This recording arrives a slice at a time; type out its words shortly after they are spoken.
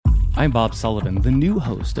I'm Bob Sullivan, the new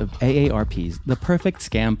host of AARP's The Perfect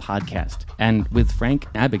Scam podcast. And with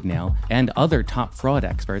Frank Abagnale and other top fraud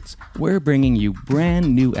experts, we're bringing you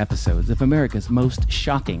brand new episodes of America's most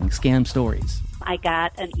shocking scam stories. I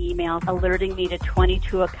got an email alerting me to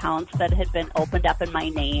 22 accounts that had been opened up in my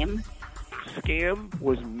name. Scam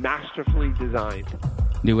was masterfully designed.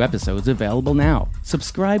 New episodes available now.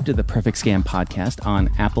 Subscribe to the Perfect Scam podcast on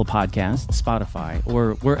Apple Podcasts, Spotify,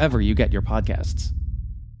 or wherever you get your podcasts.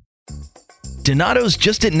 Donato's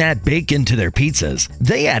just didn't add bacon to their pizzas.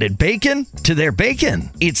 They added bacon to their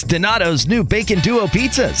bacon. It's Donato's new Bacon Duo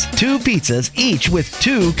pizzas. 2 pizzas, each with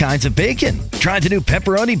 2 kinds of bacon. Try the new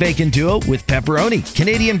Pepperoni Bacon Duo with pepperoni,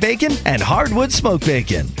 Canadian bacon, and hardwood smoked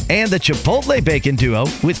bacon. And the Chipotle Bacon Duo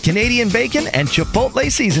with Canadian bacon and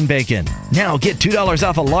Chipotle seasoned bacon. Now get $2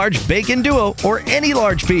 off a large Bacon Duo or any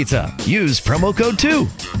large pizza. Use promo code 2.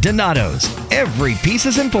 Donato's. Every piece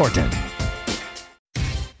is important.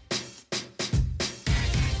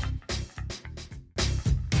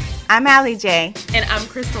 I'm Alliee J. And I'm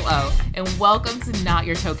Crystal O. And welcome to Not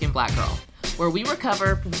Your Token Black Girl, where we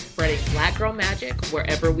recover from spreading black girl magic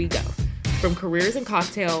wherever we go. From careers and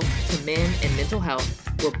cocktails to men and mental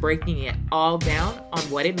health, we're breaking it all down on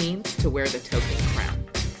what it means to wear the token crown.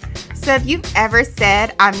 So if you've ever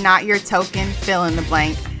said, I'm not your token, fill in the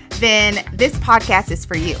blank, then this podcast is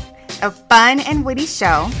for you. A fun and witty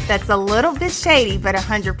show that's a little bit shady, but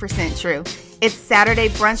 100% true. It's Saturday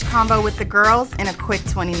brunch combo with the girls in a quick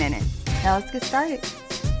 20 minutes. Now let's get started.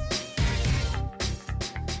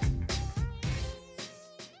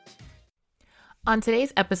 On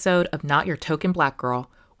today's episode of Not Your Token Black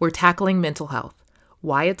Girl, we're tackling mental health,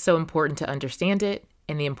 why it's so important to understand it,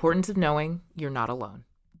 and the importance of knowing you're not alone.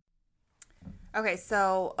 Okay,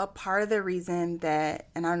 so a part of the reason that,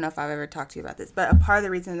 and I don't know if I've ever talked to you about this, but a part of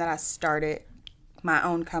the reason that I started my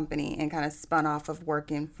own company and kind of spun off of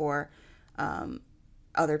working for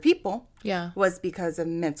other people was because of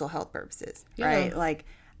mental health purposes, right? Like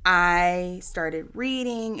I started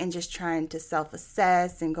reading and just trying to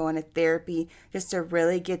self-assess and going to therapy just to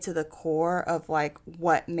really get to the core of like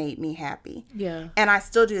what made me happy. Yeah. And I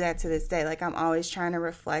still do that to this day. Like I'm always trying to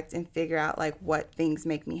reflect and figure out like what things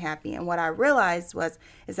make me happy. And what I realized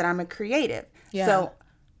is that I'm a creative. Yeah. So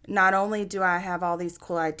not only do I have all these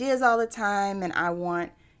cool ideas all the time and I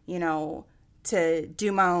want, to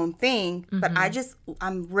do my own thing, but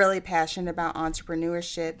I'm really passionate about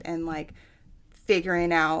entrepreneurship and like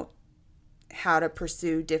figuring out how to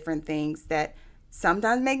pursue different things that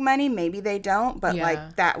sometimes make money, maybe they don't, but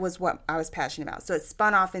like that was what I was passionate about. So it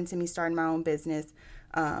spun off into me starting my own business,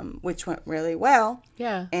 which went really well.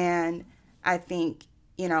 Yeah. And I think,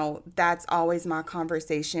 that's always my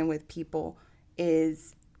conversation with people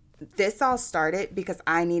is this all started because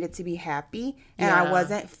I needed to be happy and I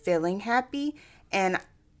wasn't feeling happy. And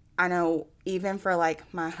I know even for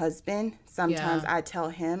like my husband, sometimes I tell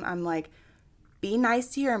him, I'm like, be nice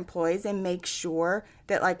to your employees and make sure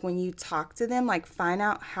that like when you talk to them, like find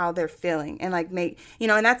out how they're feeling and like make,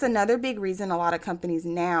 and that's another big reason a lot of companies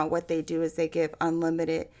now, what they do is they give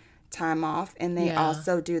unlimited time off and they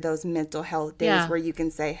also do those mental health days where you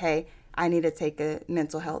can say, hey, I need to take a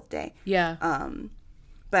mental health day. Yeah.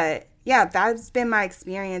 But yeah, that's been my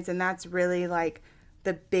experience. And that's really like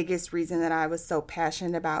the biggest reason that I was so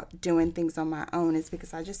passionate about doing things on my own is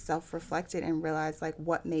because I just self-reflected and realized like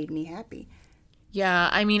what made me happy. Yeah.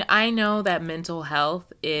 I mean, I know that mental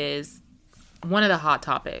health is one of the hot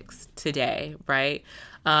topics today, right?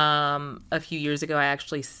 A few years ago, I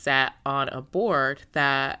actually sat on a board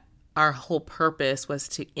that our whole purpose was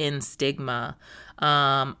to end stigma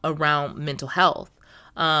around mental health.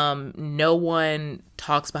 No one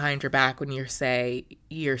talks behind your back when you say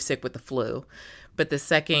you're sick with the flu. But the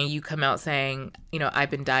second you come out saying, I've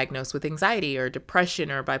been diagnosed with anxiety or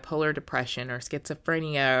depression or bipolar depression or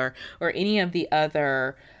schizophrenia or any of the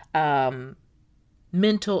other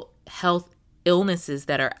mental health illnesses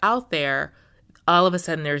that are out there, all of a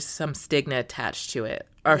sudden there's some stigma attached to it.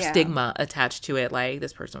 Stigma attached to it, like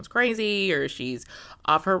this person's crazy or she's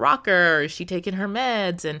off her rocker or is she taking her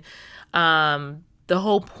meds. And the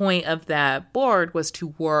whole point of that board was to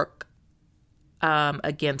work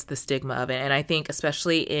against the stigma of it. And I think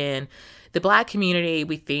especially in the Black community,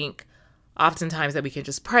 we think oftentimes that we can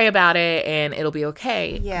just pray about it and it'll be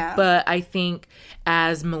okay. Yeah. But I think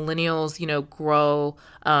as millennials, grow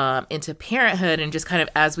into parenthood and just kind of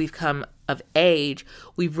as we've come of age,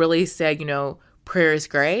 we've really said, prayer is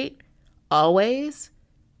great, always.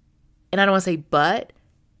 And I don't want to say but.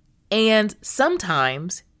 And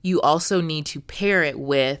sometimes you also need to pair it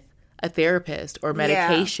with a therapist or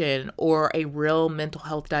medication or a real mental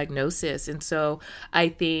health diagnosis. And so I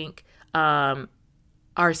think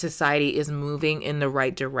our society is moving in the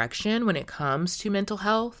right direction when it comes to mental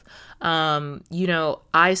health.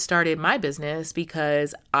 I started my business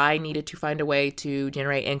because I needed to find a way to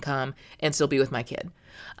generate income and still be with my kid.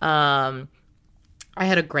 I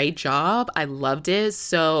had a great job. I loved it.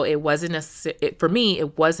 So it wasn't for me,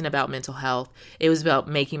 it wasn't about mental health. It was about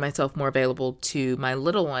making myself more available to my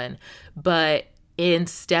little one. But in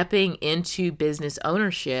stepping into business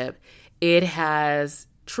ownership, it has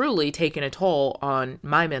truly taken a toll on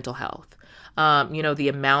my mental health. The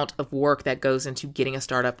amount of work that goes into getting a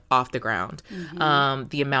startup off the ground,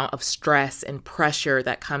 the amount of stress and pressure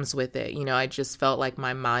that comes with it. I just felt like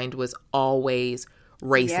my mind was always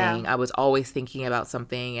racing. I was always thinking about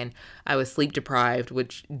something, and I was sleep deprived,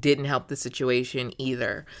 which didn't help the situation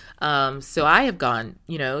either. So I have gone,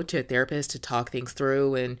 to a therapist to talk things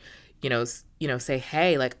through and, say,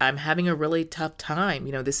 hey, like, I'm having a really tough time.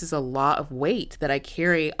 This is a lot of weight that I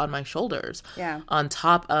carry on my shoulders. Yeah. On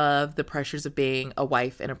top of the pressures of being a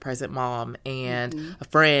wife and a present mom and a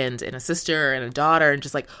friend and a sister and a daughter and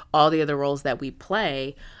just like all the other roles that we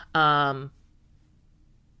play.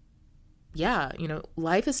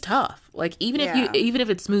 Life is tough. Like, even if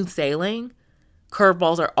it's smooth sailing,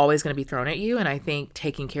 curveballs are always going to be thrown at you. And I think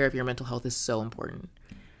taking care of your mental health is so important.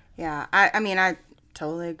 Yeah. I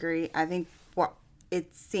totally agree. I think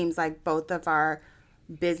it seems like both of our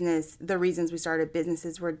the reasons we started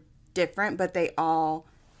businesses were different, but they all,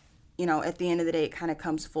 at the end of the day, it kind of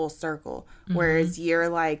comes full circle. Whereas you're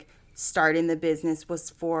like, starting the business was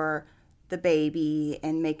for the baby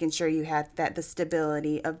and making sure you had the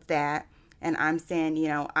stability of that. And I'm saying,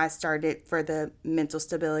 I started for the mental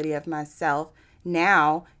stability of myself.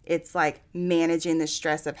 Now it's like managing the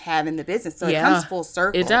stress of having the business. So it comes full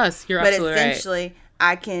circle. It does. You're absolutely right. But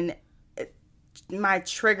essentially, my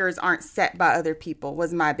triggers aren't set by other people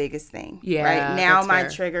was my biggest thing. Yeah. Right now, my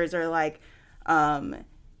triggers are like, I'm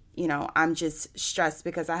just stressed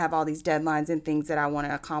because I have all these deadlines and things that I want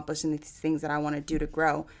to accomplish and these things that I want to do to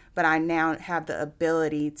grow. But I now have the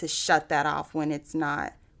ability to shut that off when it's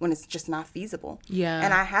just not feasible. Yeah.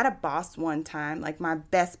 And I had a boss one time, like my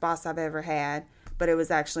best boss I've ever had, but it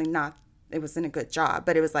was actually it wasn't a good job,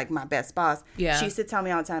 but it was like my best boss. Yeah. She used to tell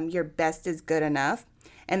me all the time, your best is good enough.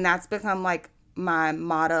 And that's become like my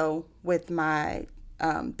motto with my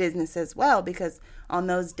business as well, because on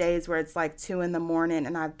those days where it's like 2 a.m.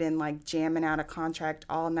 and I've been like jamming out a contract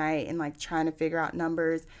all night and like trying to figure out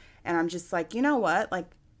numbers, and I'm just like, you know what, like,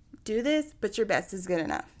 do this, but your best is good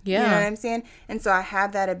enough. Yeah. You know what I'm saying? And so I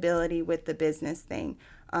have that ability with the business thing.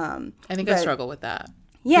 I think I struggle with that.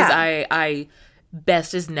 Yeah. Because I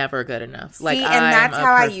best is never good enough. See, and that's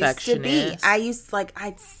how I used to be.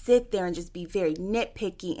 I'd sit there and just be very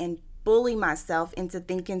nitpicky and bully myself into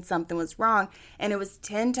thinking something was wrong. And it was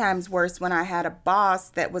 10 times worse when I had a boss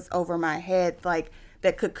that was over my head, like,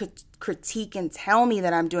 that could critique and tell me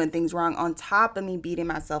that I'm doing things wrong on top of me beating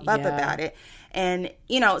myself up about it. And,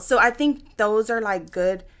 so I think those are like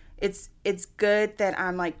good. It's good that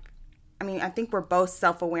I'm like, I think we're both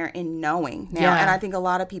self-aware in knowing now. Yeah. And I think a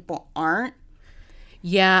lot of people aren't.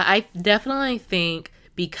 Yeah, I definitely think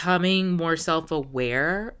becoming more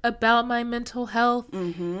self-aware about my mental health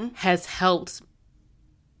has helped.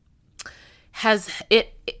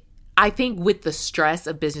 I think with the stress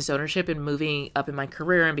of business ownership and moving up in my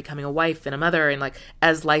career and becoming a wife and a mother, and like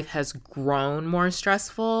as life has grown more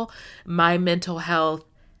stressful, my mental health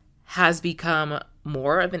has become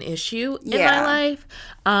more of an issue in my life.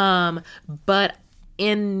 But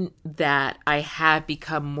in that, I have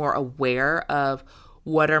become more aware of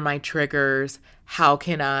what are my triggers, how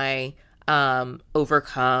can I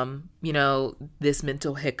overcome, this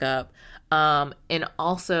mental hiccup. And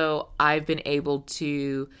also I've been able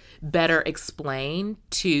to better explain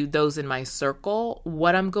to those in my circle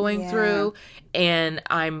what I'm going through. And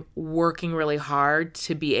I'm working really hard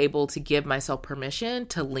to be able to give myself permission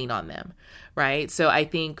to lean on them. Right. So I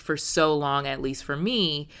think for so long, at least for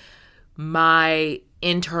me, my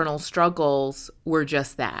internal struggles were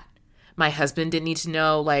just that. My husband didn't need to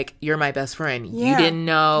know, like, you're my best friend. You didn't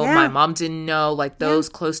know. My mom didn't know. Like, those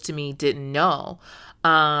close to me didn't know.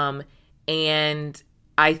 And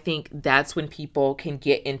I think that's when people can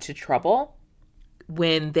get into trouble,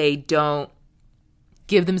 when they don't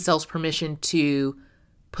give themselves permission to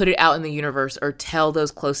put it out in the universe or tell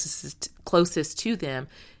those closest to them,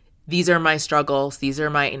 these are my struggles, these are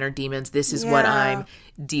my inner demons, this is what I'm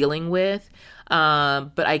dealing with.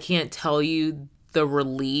 But I can't tell you the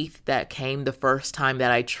relief that came the first time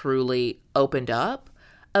that I truly opened up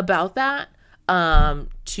about that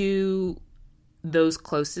to those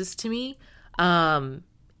closest to me. And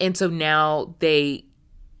so now they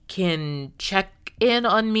can check in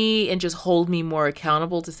on me and just hold me more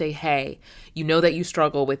accountable to say, hey, you know that you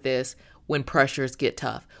struggle with this when pressures get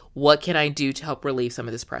tough. What can I do to help relieve some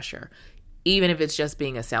of this pressure? Even if it's just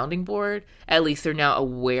being a sounding board, at least they're now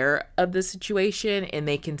aware of the situation and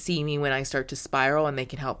they can see me when I start to spiral and they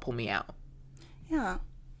can help pull me out. Yeah.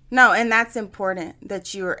 No, and that's important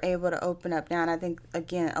that you are able to open up now. And I think,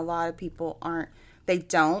 again, a lot of people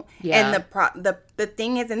don't. Yeah. And the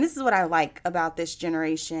thing is, and this is what I like about this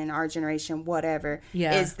generation, our generation, whatever,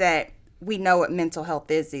 is that we know what mental health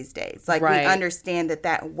is these days. Like, we understand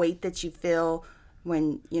that weight that you feel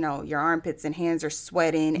when, you know, your armpits and hands are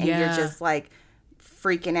sweating and you're just like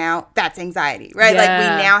freaking out, that's anxiety, right? Like,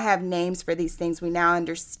 we now have names for these things. We now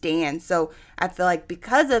understand. So I feel like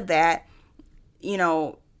because of that, you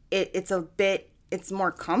know, it's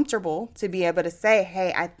more comfortable to be able to say,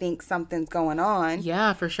 hey, I think something's going on.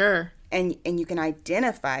 Yeah, for sure. And you can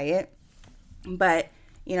identify it. But,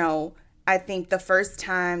 you know, I think the first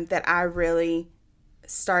time that I really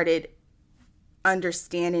started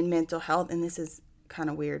understanding mental health, and this is kind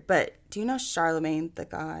of weird, but do you know Charlemagne the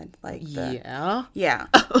God? Yeah.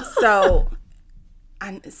 So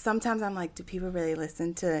sometimes I'm like, do people really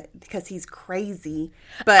listen to, because he's crazy?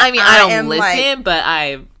 But I mean, I don't listen, but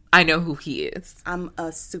I know who he is. I'm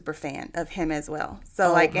a super fan of him as well.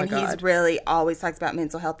 So he's really always talks about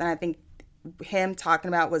mental health. And I think him talking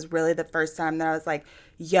about was really the first time that I was like,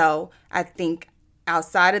 yo, I think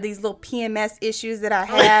outside of these little PMS issues that I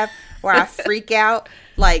have where I freak out,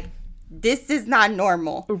 like, this is not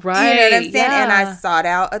normal. Right. You know what I'm saying? Yeah. And I sought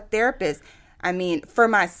out a therapist. I mean, for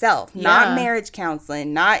myself, not marriage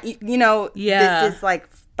counseling, not, you know, this is like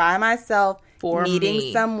by myself, for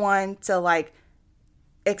needing someone to like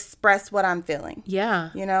express what I'm feeling. Yeah.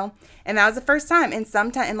 You know? And that was the first time. And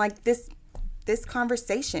sometimes, and like this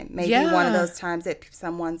conversation may be one of those times that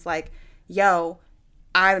someone's like, yo,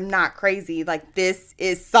 I'm not crazy. Like, this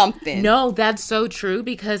is something. No, that's so true,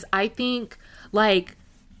 because I think, like,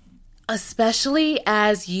 especially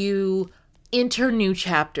as you enter new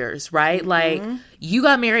chapters, right? Like, you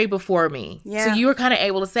got married before me. Yeah. So you were kind of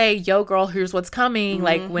able to say, yo, girl, here's what's coming.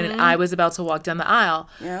 Like, when I was about to walk down the aisle.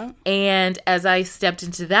 Yeah. And as I stepped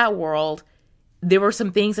into that world, there were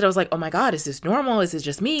some things that I was like, oh my God, is this normal? Is this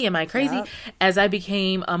just me? Am I crazy? Yep. As I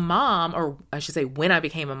became a mom, or I should say when I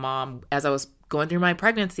became a mom, as I was going through my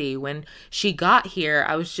pregnancy, when she got here,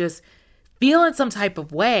 I was just feeling some type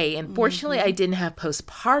of way. And fortunately, I didn't have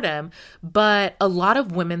postpartum, but a lot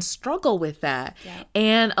of women struggle with that. Yep.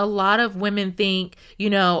 And a lot of women think, you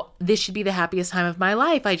know, this should be the happiest time of my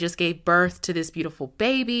life. I just gave birth to this beautiful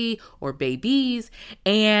baby or babies,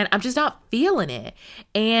 and I'm just not feeling it.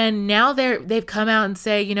 And now they've come out and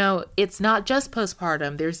say, you know, it's not just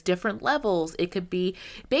postpartum. There's different levels. It could be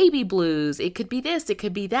baby blues. It could be this. It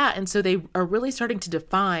could be that. And so they are really starting to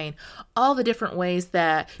define all the different ways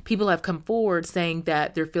that people have come forward saying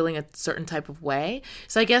that they're feeling a certain type of way.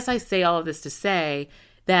 So I guess I say all of this to say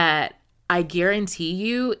that I guarantee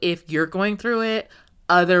you, if you're going through it,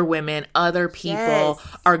 other women, other people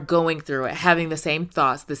are going through it, having the same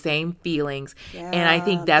thoughts, the same feelings. Yeah, and I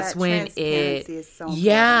think that's when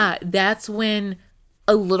that's when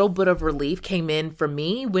a little bit of relief came in for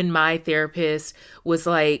me, when my therapist was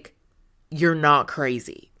like, you're not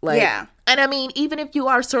crazy. Like, and I mean, even if you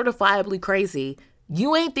are certifiably crazy,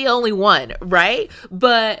 you ain't the only one, right?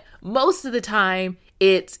 But most of the time,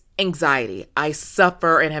 it's anxiety. I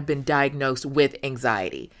suffer and have been diagnosed with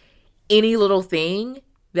anxiety. Any little thing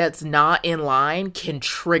that's not in line can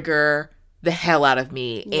trigger the hell out of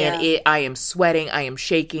me. Yeah. And I am sweating, I am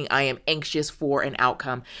shaking, I am anxious for an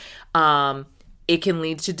outcome. It can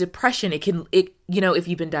lead to depression. You know, if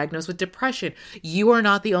you've been diagnosed with depression, you are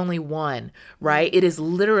not the only one, right? It is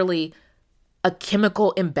literally a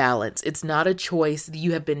chemical imbalance. It's not a choice.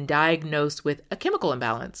 You have been diagnosed with a chemical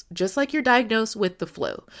imbalance, just like you're diagnosed with the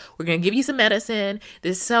flu. We're going to give you some medicine.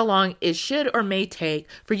 This is how long it should or may take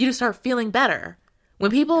for you to start feeling better.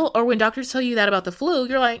 When doctors tell you that about the flu,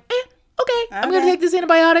 you're like, okay. I'm going to take these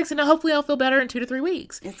antibiotics and hopefully I'll feel better in 2 to 3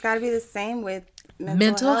 weeks. It's got to be the same with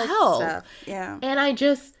mental health stuff. Yeah. And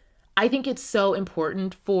I think it's so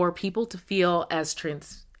important for people to feel as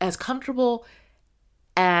comfortable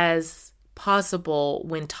as possible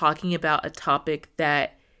when talking about a topic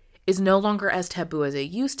that is no longer as taboo as it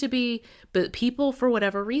used to be, but people, for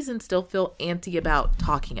whatever reason, still feel antsy about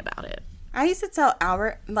talking about it. I used to tell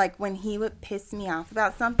Albert, like, when he would piss me off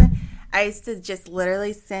about something, I used to just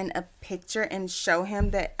literally send a picture and show him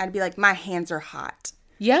that I'd be like, my hands are hot.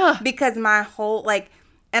 Yeah. Because my whole, like,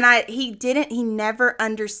 and he never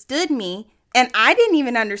understood me, and I didn't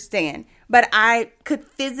even understand, but I could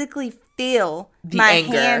physically feel my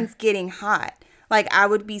hands getting hot. Like, I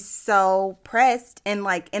would be so pressed, and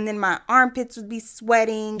then my armpits would be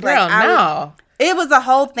sweating. Girl, no. It was a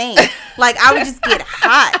whole thing. Like, I would just get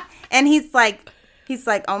hot. And he's like,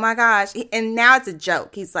 oh my gosh. And now it's a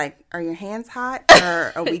joke. He's like, are your hands hot?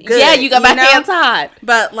 Or are we good? Yeah, you got my hands hot.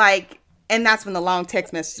 But like, and that's when the long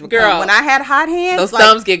text messages would Girl, come. When I had hot hands, those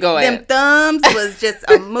thumbs get going. Them thumbs was just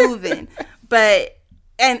a moving. But,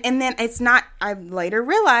 and then it's not, I later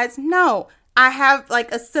realized, no, I have like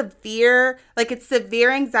it's severe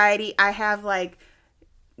anxiety. I have like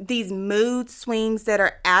these mood swings that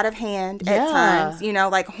are out of hand at times,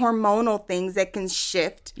 like hormonal things that can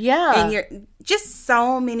shift. Yeah. And you're just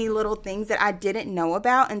so many little things that I didn't know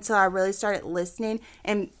about until I really started listening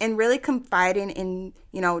and really confiding in,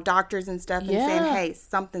 doctors and stuff and saying, hey,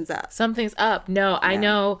 something's up. Something's up. No, I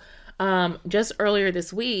know just earlier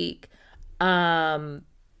this week, Mike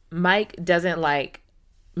doesn't like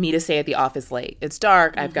me to stay at the office late. It's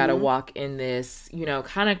dark. I've got to walk in this,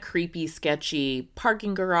 kind of creepy, sketchy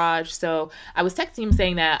parking garage. So I was texting him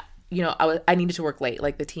saying that, I needed to work late.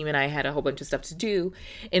 Like the team and I had a whole bunch of stuff to do.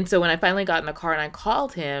 And so when I finally got in the car and I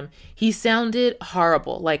called him, he sounded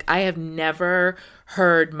horrible. Like I have never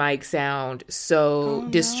heard Mike sound so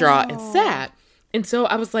distraught and sad. And so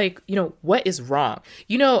I was like, what is wrong?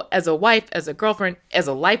 As a wife, as a girlfriend, as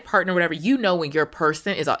a life partner, whatever, when your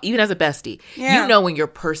person is off, even as a bestie, when your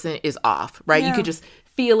person is off, right? Yeah. You can just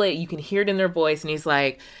feel it. You can hear it in their voice. And he's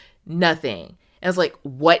like, nothing. And I was like,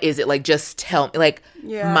 what is it? Like, just tell me. Like,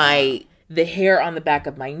 the hair on the back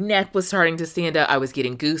of my neck was starting to stand up. I was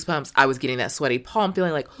getting goosebumps. I was getting that sweaty palm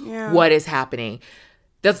feeling like, what is happening?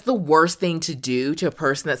 That's the worst thing to do to a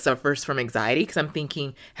person that suffers from anxiety, because I'm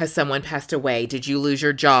thinking, has someone passed away? Did you lose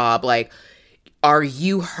your job? Like, are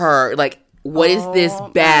you hurt? Like, what is this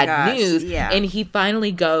bad news? Yeah. And he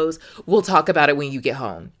finally goes, we'll talk about it when you get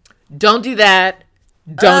home. Don't do that.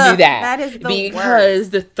 Don't do that. That is the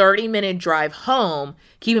because the 30-minute drive home,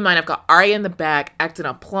 keep in mind, I've got Arya in the back acting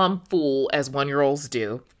a plumb fool as 1-year-olds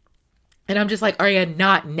do. And I'm just like, Arya,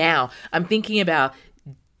 not now. I'm thinking about,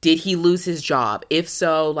 did he lose his job? If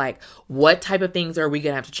so, like, what type of things are we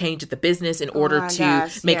going to have to change at the business in order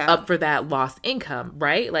to make up for that lost income,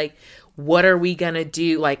 right? Like, what are we going to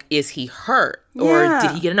do? Like, is he hurt? Or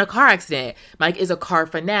did he get in a car accident? Mike is a car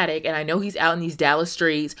fanatic, and I know he's out in these Dallas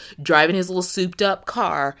streets driving his little souped up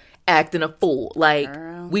car, acting a fool. Like,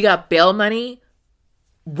 we got bail money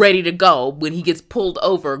ready to go when he gets pulled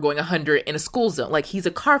over going 100 in a school zone. Like, he's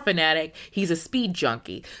a car fanatic. He's a speed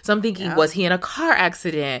junkie. So I'm thinking, was he in a car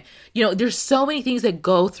accident? There's so many things that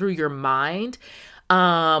go through your mind.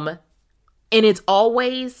 And it's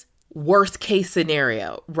always worst case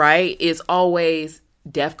scenario, right? It's always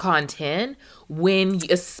DEFCON 10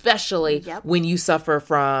 especially when you suffer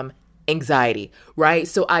from anxiety, right?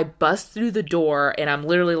 So I bust through the door and I'm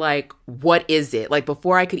literally like, what is it? Like,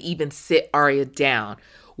 before I could even sit Arya down,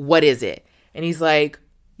 what is it? And he's like,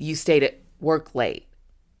 you stayed at work late.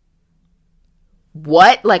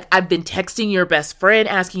 What? Like, I've been texting your best friend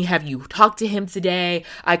asking, have you talked to him today?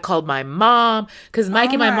 I called my mom, because Mike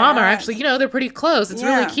and my mom are actually, they're pretty close. It's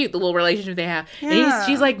really cute, the little relationship they have. And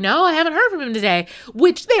she's like, no, I haven't heard from him today,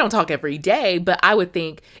 which they don't talk every day. But I would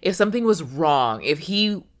think if something was wrong, if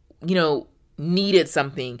he, needed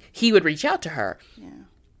something, he would reach out to her. Yeah.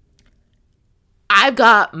 I've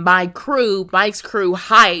got Mike's crew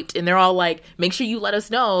hyped, and they're all like, make sure you let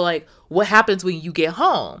us know, like, what happens when you get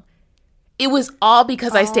home. It was all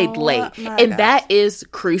because I stayed late. And that is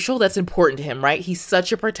crucial. That's important to him, right? He's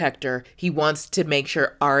such a protector. He wants to make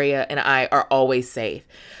sure Arya and I are always safe.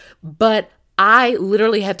 But I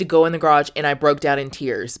literally had to go in the garage and I broke down in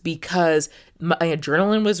tears because my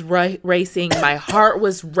adrenaline was racing. My heart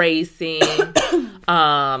was racing.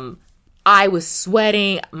 I was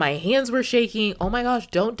sweating. My hands were shaking. Oh my gosh,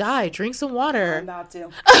 don't die. Drink some water. I'm about to.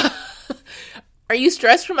 Are you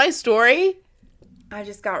stressed for my story? I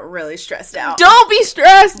just got really stressed out. Don't be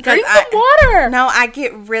stressed. Drink some water. No, I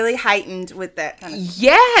get really heightened with that kind of.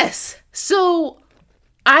 Yes. So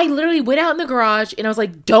I literally went out in the garage and I was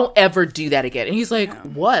like, don't ever do that again. And he's like,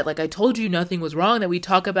 what? Like, I told you nothing was wrong, that we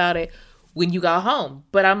talk about it when you got home.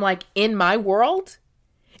 But I'm like, in my world,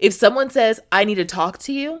 if someone says, I need to talk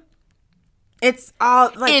to you, it's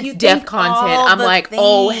all like, it's deaf content. I'm like,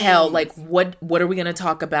 oh hell, like what are we gonna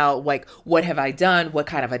talk about? Like, what have I done? What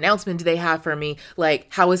kind of announcement do they have for me? Like,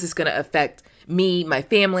 how is this gonna affect me, my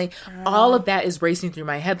family? All of that is racing through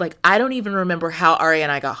my head. Like, I don't even remember how Arya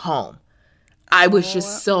and I got home. I was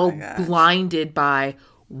just so blinded by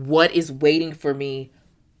what is waiting for me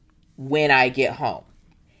when I get home.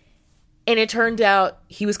 And it turned out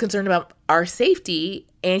he was concerned about our safety,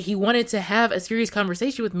 and he wanted to have a serious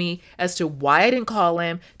conversation with me as to why I didn't call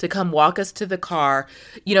him to come walk us to the car.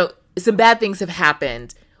 You know, some bad things have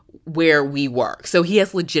happened where we work. So he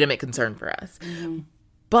has legitimate concern for us. Mm-hmm.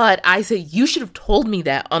 But I said, you should have told me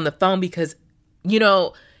that on the phone because, you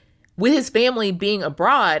know, with his family being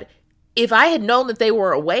abroad, if I had known that they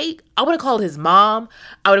were awake, I would have called his mom.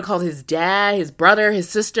 I would have called his dad, his brother, his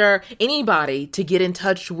sister, anybody to get in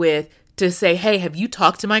touch with to say, hey, have you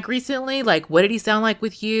talked to Mike recently? Like, what did he sound like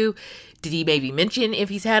with you? Did he maybe mention if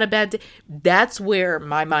he's had a bad day? That's where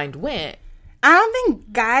my mind went. I don't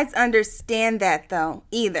think guys understand that, though,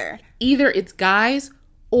 either. Either it's guys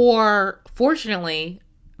or, fortunately,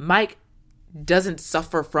 Mike doesn't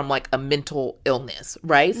suffer from, like, a mental illness,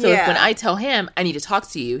 right? So if when I tell him, I need to talk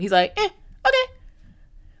to you, he's like, okay.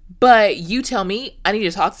 But you tell me I need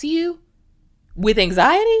to talk to you with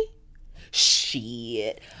anxiety?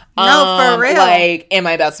 Shit. No, for real. Like, am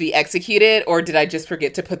I about to be executed, or did I just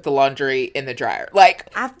forget to put the laundry in the dryer? Like,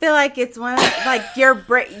 I feel like it's one of, like, your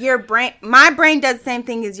brain. My brain does the same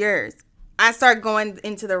thing as yours. I start going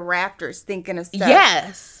into the rafters thinking of stuff.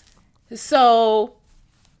 Yes. So,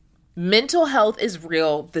 mental health is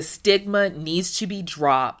real. The stigma needs to be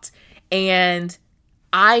dropped. And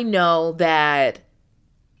I know that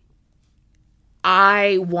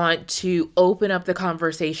I want to open up the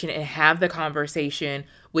conversation and have the conversation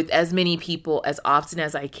with as many people as often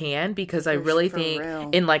as I can, because I really think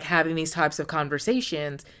in like having these types of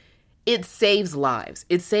conversations, it saves lives.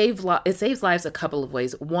 It saves lives a couple of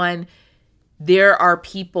ways. One, there are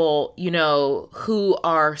people, you know, who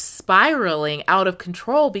are spiraling out of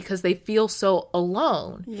control because they feel so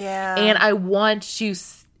alone. Yeah. And I want to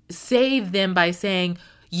save them by saying,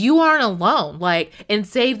 you aren't alone, like, and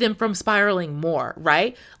save them from spiraling more,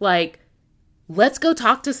 right? Like, let's go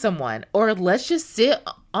talk to someone, or let's just sit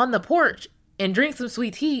on the porch and drink some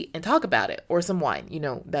sweet tea and talk about it, or some wine. You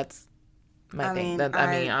know, that's my thing.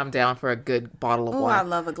 I'm down for a good bottle of wine. I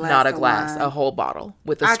love a glass. Not a of glass, wine. a whole bottle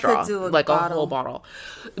with a straw, could do like bottle. a whole bottle.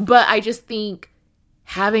 But I just think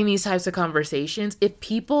having these types of conversations, if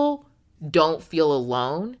people don't feel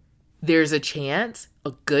alone, there's a chance,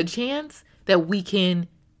 a good chance, that we can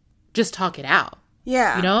just talk it out.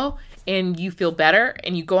 Yeah. You know? And you feel better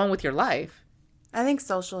and you go on with your life. I think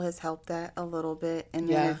social has helped that a little bit. And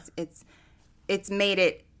then it's made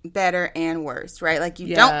it better and worse, right? Like,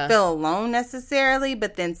 you don't feel alone necessarily,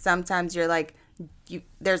 but then sometimes you're like,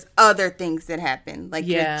 there's other things that happen. Like,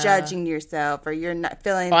 you're judging yourself, or you're not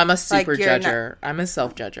feeling. Oh, I'm a super judger. I'm a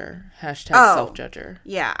self-judger. #self-judger.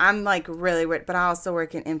 Yeah, I'm like really weird, but I also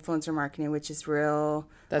work in influencer marketing, which is real.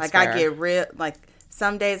 That's like fair. I get real, like,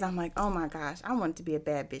 some days I'm like, oh my gosh, I want to be a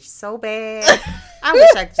bad bitch so bad. I wish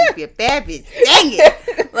I could just be a bad bitch. Dang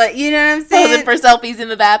it. Like, you know what I'm saying? Posing for selfies in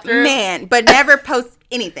the bathroom. Man, but never post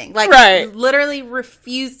anything. Like, right. Literally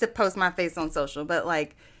refuse to post my face on social. But,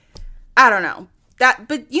 like, I don't know.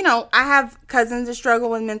 But, you know, I have cousins that struggle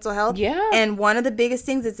with mental health. Yeah. And one of the biggest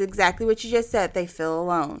things is exactly what you just said. They feel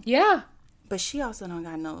alone. Yeah. But she also don't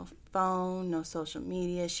got no phone, no social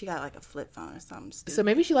media. She got, like, a flip phone or something stupid. So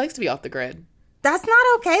maybe she likes to be off the grid. That's not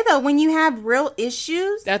okay, though, when you have real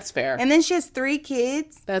issues. That's fair. And then she has 3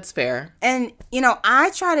 kids. That's fair. And, you know, I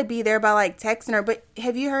try to be there by, like, texting her. But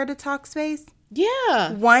have you heard of Talkspace?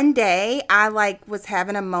 Yeah. One day, I, like, was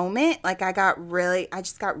having a moment. Like, I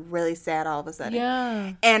just got really sad all of a sudden.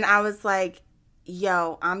 Yeah. And I was like,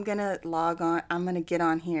 yo, I'm going to log on. I'm going to get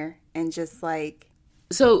on here and just, like.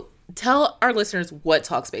 So tell our listeners what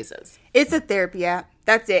Talkspace is. It's a therapy app.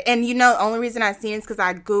 That's it. And, you know, the only reason I seen it is because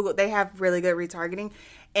I Googled. They have really good retargeting.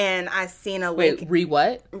 And I seen a link. Wait,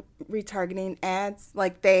 what? Retargeting ads.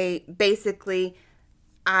 Like, they basically,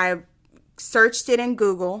 I searched it in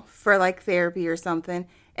Google for, like, therapy or something.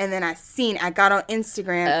 And then I got on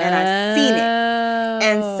Instagram and I seen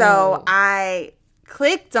it. And so I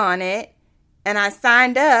clicked on it and I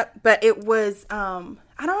signed up. But it was,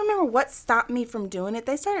 I don't remember what stopped me from doing it.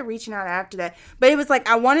 They started reaching out after that. But it was like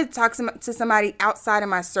I wanted to talk to somebody outside of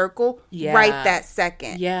my circle right that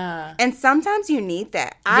second. Yeah. And sometimes you need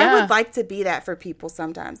that. I would like to be that for people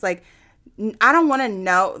sometimes. Like, I don't want to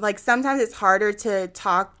know. Like, sometimes it's harder to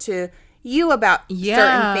talk to you about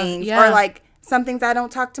certain things. Yeah. Or, like, some things I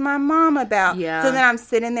don't talk to my mom about. Yeah. So then I'm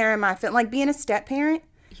sitting there in my like, being a step parent.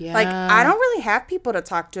 Yeah. Like, I don't really have people to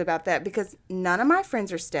talk to about that because none of my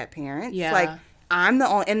friends are step parents. Yeah. Like, I'm the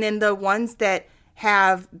only, and then the ones that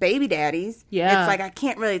have baby daddies, it's like I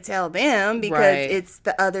can't really tell them because it's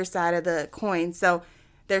the other side of the coin. So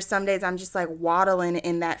there's some days I'm just like waddling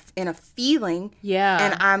in a feeling. Yeah.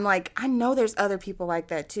 And I'm like, I know there's other people like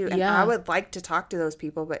that too. And I would like to talk to those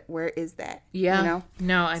people, but where is that? Yeah. You know?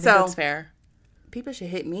 No, I think that's fair. People should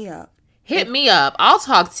hit me up. hit me up. I'll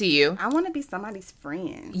talk to you. I want to be somebody's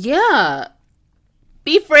friend. Yeah.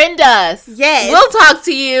 Befriend us. Yes. We'll talk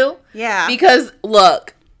to you. Yeah. Because,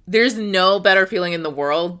 look, there's no better feeling in the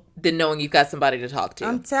world than knowing you've got somebody to talk to.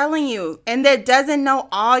 I'm telling you. And that doesn't know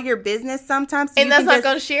all your business sometimes. So and that's not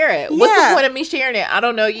going to share it. What's the point of me sharing it? I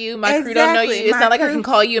don't know you. My crew don't know you. It's not like I can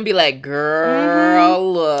call you and be like,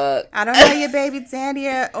 girl, look. I don't know your baby daddy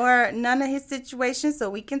or none of his situations,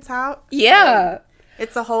 so we can talk. Yeah.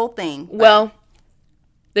 It's a whole thing. Well,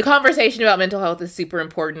 the conversation about mental health is super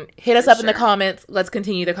important. Hit us up in the comments. Let's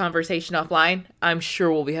continue the conversation offline. I'm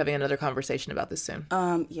sure we'll be having another conversation about this soon.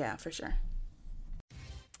 Yeah, for sure.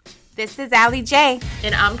 This is Allie J.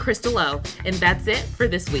 And I'm Crystal O. And that's it for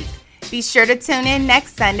this week. Be sure to tune in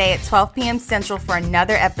next Sunday at 12 p.m. Central for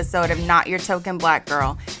another episode of Not Your Token Black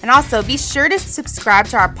Girl. And also, be sure to subscribe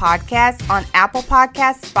to our podcast on Apple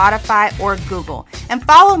Podcasts, Spotify, or Google. And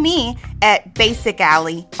follow me at Basic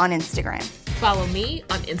Allie on Instagram. Follow me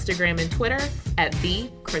on Instagram and Twitter at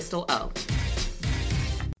 @TheCrystalO.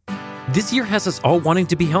 This year has us all wanting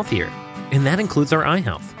to be healthier, and that includes our eye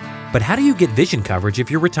health. But how do you get vision coverage if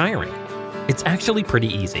you're retiring? It's actually pretty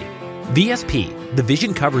easy. VSP, the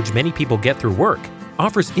vision coverage many people get through work,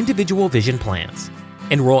 offers individual vision plans.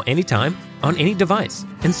 Enroll anytime, on any device,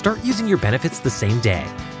 and start using your benefits the same day.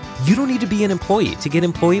 You don't need to be an employee to get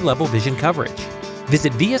employee-level vision coverage.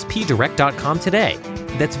 Visit VSPDirect.com today.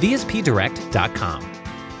 That's VSPDirect.com.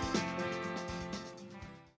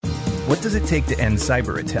 What does it take to end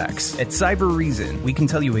cyber attacks? At Cyber Reason, we can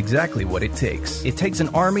tell you exactly what it takes. It takes an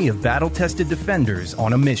army of battle-tested defenders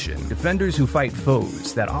on a mission. Defenders who fight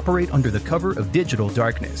foes that operate under the cover of digital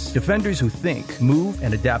darkness. Defenders who think, move,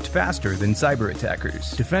 and adapt faster than cyber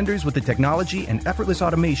attackers. Defenders with the technology and effortless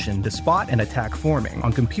automation to spot and attack forming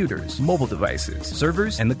on computers, mobile devices,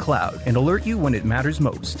 servers, and the cloud, and alert you when it matters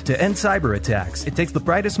most. To end cyber attacks, it takes the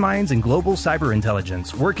brightest minds in global cyber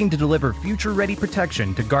intelligence working to deliver future-ready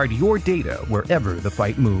protection to guard your data wherever the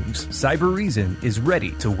fight moves. Cyber Reason is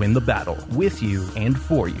ready to win the battle with you and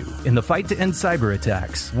for you. In the fight to end cyber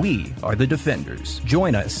attacks, we are the defenders.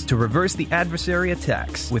 Join us to reverse the adversary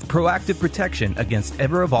attacks with proactive protection against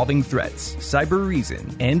ever-evolving threats. Cyber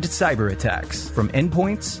Reason. End cyber attacks from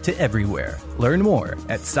endpoints to everywhere. Learn more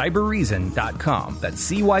at cyberreason.com.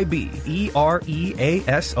 That's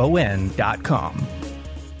CYBEREASON.com.